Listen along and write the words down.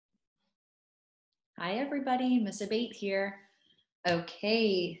Hi everybody, Miss Abate here.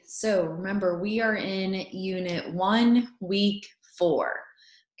 Okay, so remember we are in Unit 1, Week 4.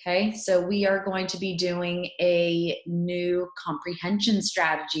 Okay, so we are going to be doing a new comprehension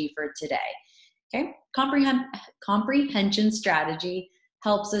strategy for today. Okay, comprehension strategy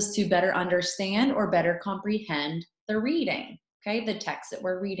helps us to better understand or better comprehend the reading, okay, the text that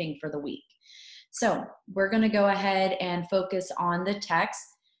we're reading for the week. So we're going to go ahead and focus on the text,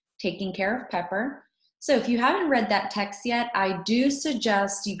 Taking Care of Pepper. So if you haven't read that text yet, I do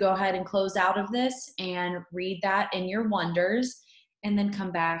suggest you go ahead and close out of this and read that in your wonders and then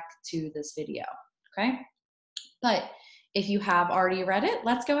come back to this video, okay? But if you have already read it,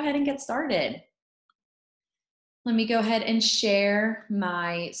 let's go ahead and get started. Let me go ahead and share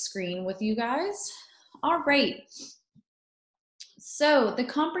my screen with you guys. All right. So the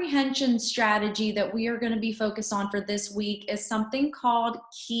comprehension strategy that we are going to be focused on for this week is something called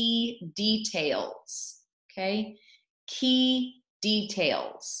key details, okay? Key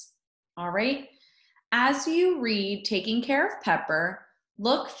details, all right? As you read Taking Care of Pepper,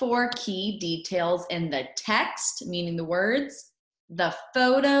 look for key details in the text, meaning the words, the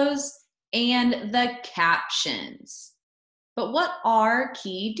photos, and the captions. But what are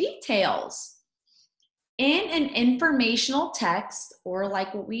key details? In an informational text, or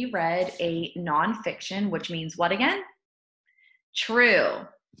like what we read, a nonfiction, which means what again? True.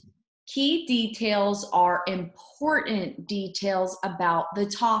 Key details are important details about the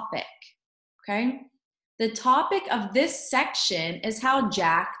topic, okay? The topic of this section is how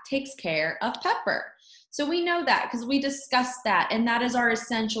Jack takes care of Pepper. So we know that because we discussed that, and that is our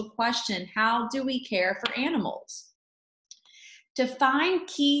essential question. How do we care for animals? To find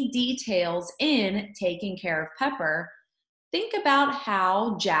key details in Taking Care of Pepper, think about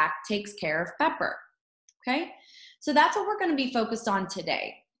how Jack takes care of Pepper, okay? So that's what we're going to be focused on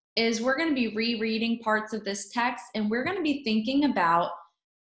today, is we're going to be rereading parts of this text, and we're going to be thinking about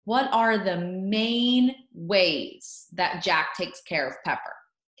what are the main ways that Jack takes care of Pepper,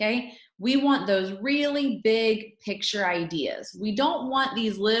 okay? We want those really big picture ideas. We don't want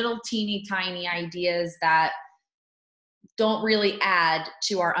these little teeny tiny ideas that don't really add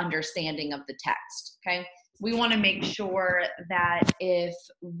to our understanding of the text, okay? We want to make sure that if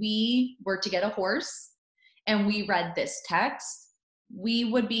we were to get a horse and we read this text, we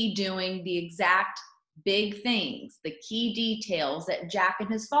would be doing the exact big things, the key details that Jack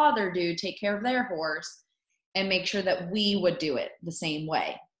and his father do, take care of their horse, and make sure that we would do it the same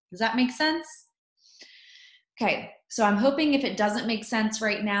way. Does that make sense? Okay, so I'm hoping if it doesn't make sense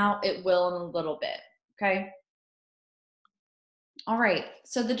right now, it will in a little bit, okay? All right,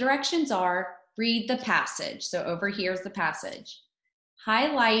 so the directions are read the passage. So over here is the passage.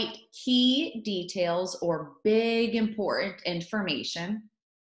 Highlight key details or big important information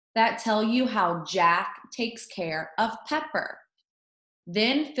that tell you how Jack takes care of Pepper.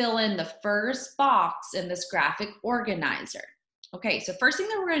 Then fill in the first box in this graphic organizer. Okay, so first thing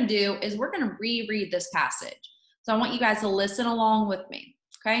that we're going to do is we're going to reread this passage. So I want you guys to listen along with me,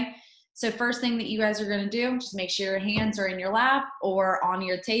 okay? So first thing that you guys are going to do, just make sure your hands are in your lap or on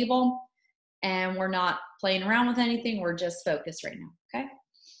your table, and we're not playing around with anything. We're just focused right now, okay?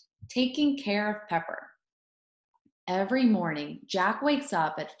 Taking care of Pepper. Every morning, Jack wakes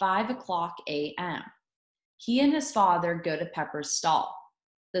up at 5:00 a.m. He and his father go to Pepper's stall.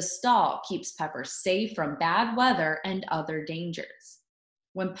 The stall keeps Pepper safe from bad weather and other dangers.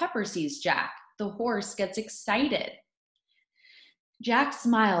 When Pepper sees Jack, the horse gets excited. Jack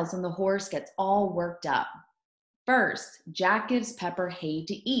smiles and the horse gets all worked up. First, Jack gives Pepper hay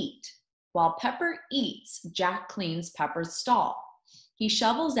to eat. While Pepper eats, Jack cleans Pepper's stall. He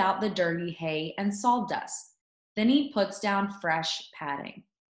shovels out the dirty hay and sawdust. Then he puts down fresh padding.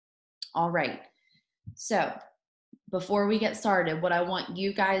 All right, so before we get started, what I want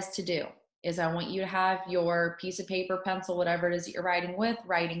you guys to do is I want you to have your piece of paper, pencil, whatever it is that you're writing with,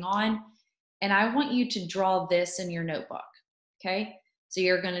 writing on, and I want you to draw this in your notebook, okay? So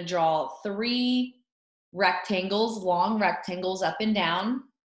you're gonna draw 3 rectangles, long rectangles up and down,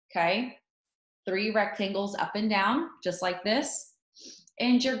 okay? 3 rectangles up and down, just like this.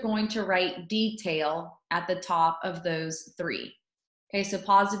 And you're going to write detail at the top of those 3. Okay, so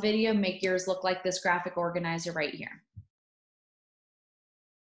pause the video, make yours look like this graphic organizer right here.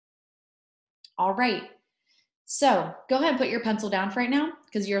 All right, so go ahead and put your pencil down for right now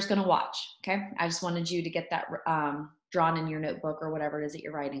because yours gonna watch, okay? I just wanted you to get that drawn in your notebook or whatever it is that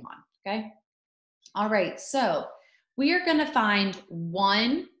you're writing on, okay? All right, so we are gonna find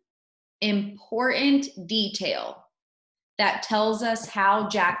one important detail that tells us how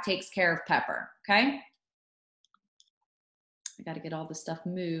Jack takes care of Pepper, okay? I gotta get all this stuff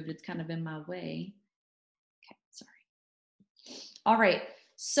moved. It's kind of in my way. All right,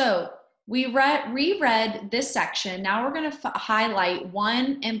 so we reread this section. Now we're going to highlight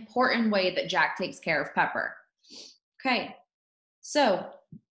one important way that Jack takes care of Pepper. Okay, so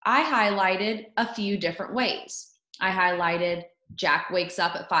I highlighted a few different ways. I highlighted Jack wakes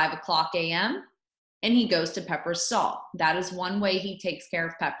up at 5 o'clock a.m. and he goes to Pepper's stall. That is one way he takes care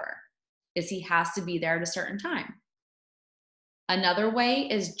of Pepper, is he has to be there at a certain time. Another way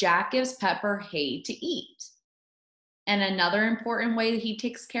is Jack gives Pepper hay to eat. And another important way that he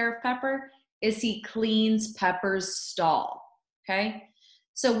takes care of Pepper is he cleans Pepper's stall, okay?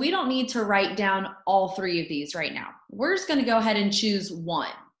 So we don't need to write down all three of these right now. We're just gonna go ahead and choose one,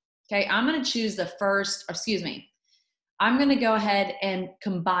 okay? I'm gonna choose the first, I'm gonna go ahead and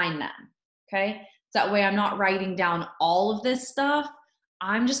combine them, okay? So that way I'm not writing down all of this stuff.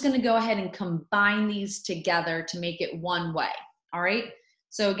 I'm just gonna go ahead and combine these together to make it one way, all right?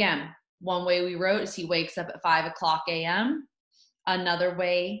 So again, one way we wrote is he wakes up at 5 o'clock a.m. Another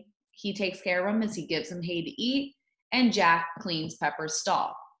way he takes care of him is he gives him hay to eat, and Jack cleans Pepper's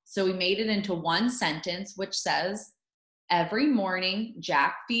stall. So we made it into one sentence, which says, every morning,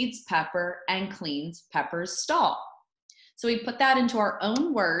 Jack feeds Pepper and cleans Pepper's stall. So we put that into our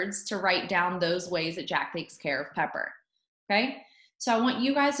own words to write down those ways that Jack takes care of Pepper, okay? So I want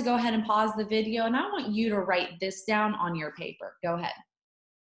you guys to go ahead and pause the video, and I want you to write this down on your paper. Go ahead.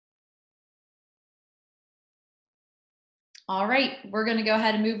 All right, we're gonna go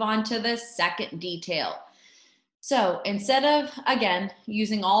ahead and move on to the second detail. So instead of, again,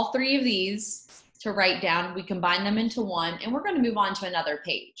 using all three of these to write down, we combine them into one, and we're gonna move on to another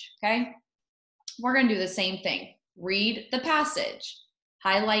page, okay? We're gonna do the same thing. Read the passage.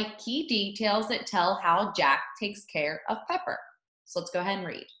 Highlight key details that tell how Jack takes care of Pepper. So let's go ahead and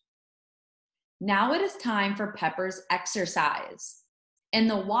read. Now it is time for Pepper's exercise. In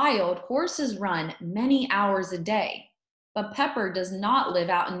the wild, horses run many hours a day, but Pepper does not live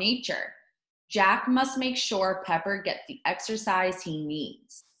out in nature. Jack must make sure Pepper gets the exercise he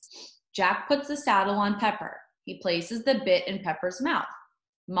needs. Jack puts the saddle on Pepper. He places the bit in Pepper's mouth.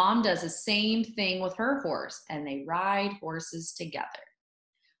 Mom does the same thing with her horse, and they ride horses together.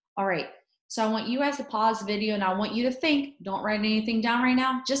 All right, so I want you guys to pause the video, and I want you to think. Don't write anything down right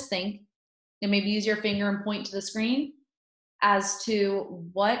now, just think. And maybe use your finger and point to the screen as to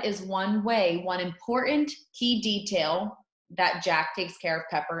what is one way, one important key detail that Jack takes care of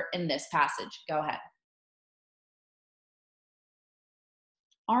Pepper in this passage. Go ahead.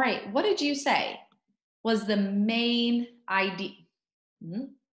 All right, what did you say was the main idea?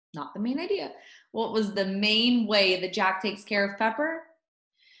 Not the main idea. What was the main way that Jack takes care of Pepper?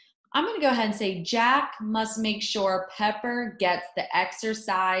 I'm gonna go ahead and say Jack must make sure Pepper gets the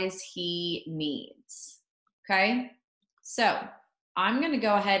exercise he needs, okay? So I'm gonna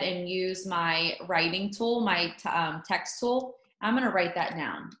go ahead and use my writing tool, my text tool. I'm gonna write that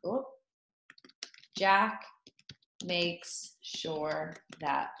down. Jack makes sure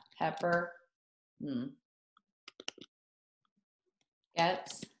that Pepper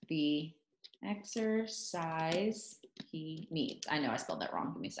gets the exercise he needs. I know I spelled that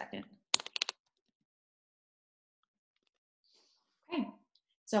wrong. Give me a second. Okay.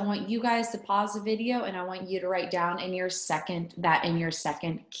 So I want you guys to pause the video, and I want you to write down in your second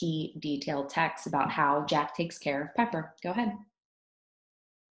key detail text about how Jack takes care of Pepper. Go ahead.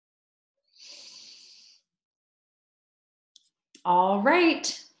 All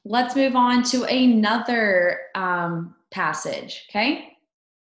right, let's move on to another passage, okay?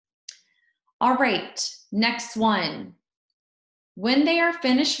 All right, next one. When they are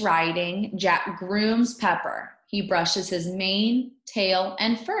finished riding, Jack grooms Pepper. He brushes his mane, tail,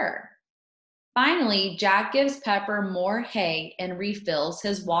 and fur. Finally, Jack gives Pepper more hay and refills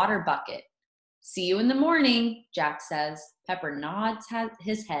his water bucket. See you in the morning, Jack says. Pepper nods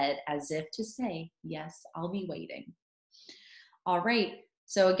his head as if to say, yes, I'll be waiting. All right,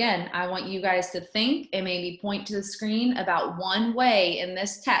 so again, I want you guys to think and maybe point to the screen about one way in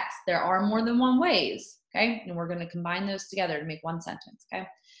this text. There are more than one ways, okay? And we're gonna combine those together to make one sentence, okay?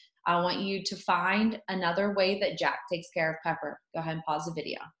 I want you to find another way that Jack takes care of Pepper. Go ahead and pause the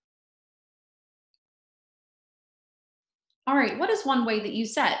video. All right, what is one way that you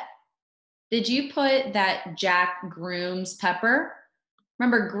said? Did you put that Jack grooms Pepper?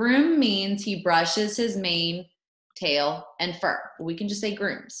 Remember, groom means he brushes his mane, tail, and fur. We can just say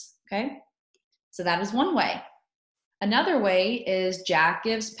grooms, okay? So that is one way. Another way is Jack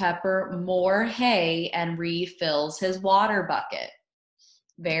gives Pepper more hay and refills his water bucket.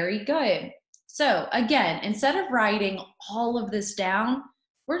 Very good. So again, instead of writing all of this down,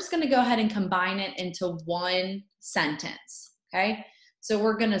 we're just gonna go ahead and combine it into one sentence, okay? So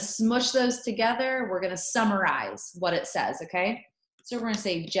we're gonna smush those together. We're gonna summarize what it says, okay? So we're going to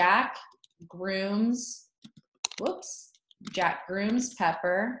say Jack grooms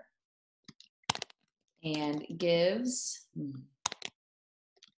Pepper and gives,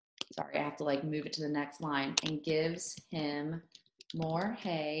 sorry, I have to like move it to the next line, and gives him more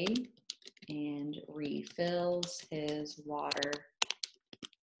hay and refills his water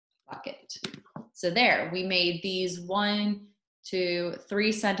bucket. So there, we made these 1, 2,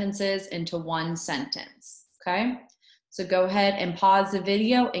 3 sentences into one sentence, okay? So go ahead and pause the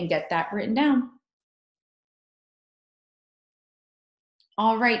video and get that written down.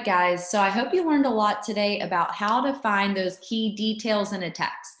 All right, guys, so I hope you learned a lot today about how to find those key details in a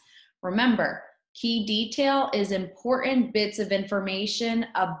text. Remember, key detail is important bits of information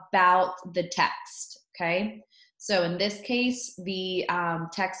about the text, okay? So in this case, the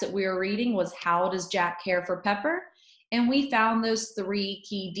text that we were reading was, how does Jack care for Pepper? And we found those 3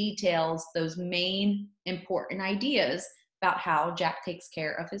 key details, those main important ideas about how Jack takes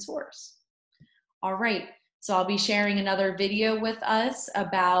care of his horse. All right, so I'll be sharing another video with us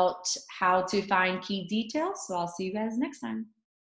about how to find key details. So I'll see you guys next time.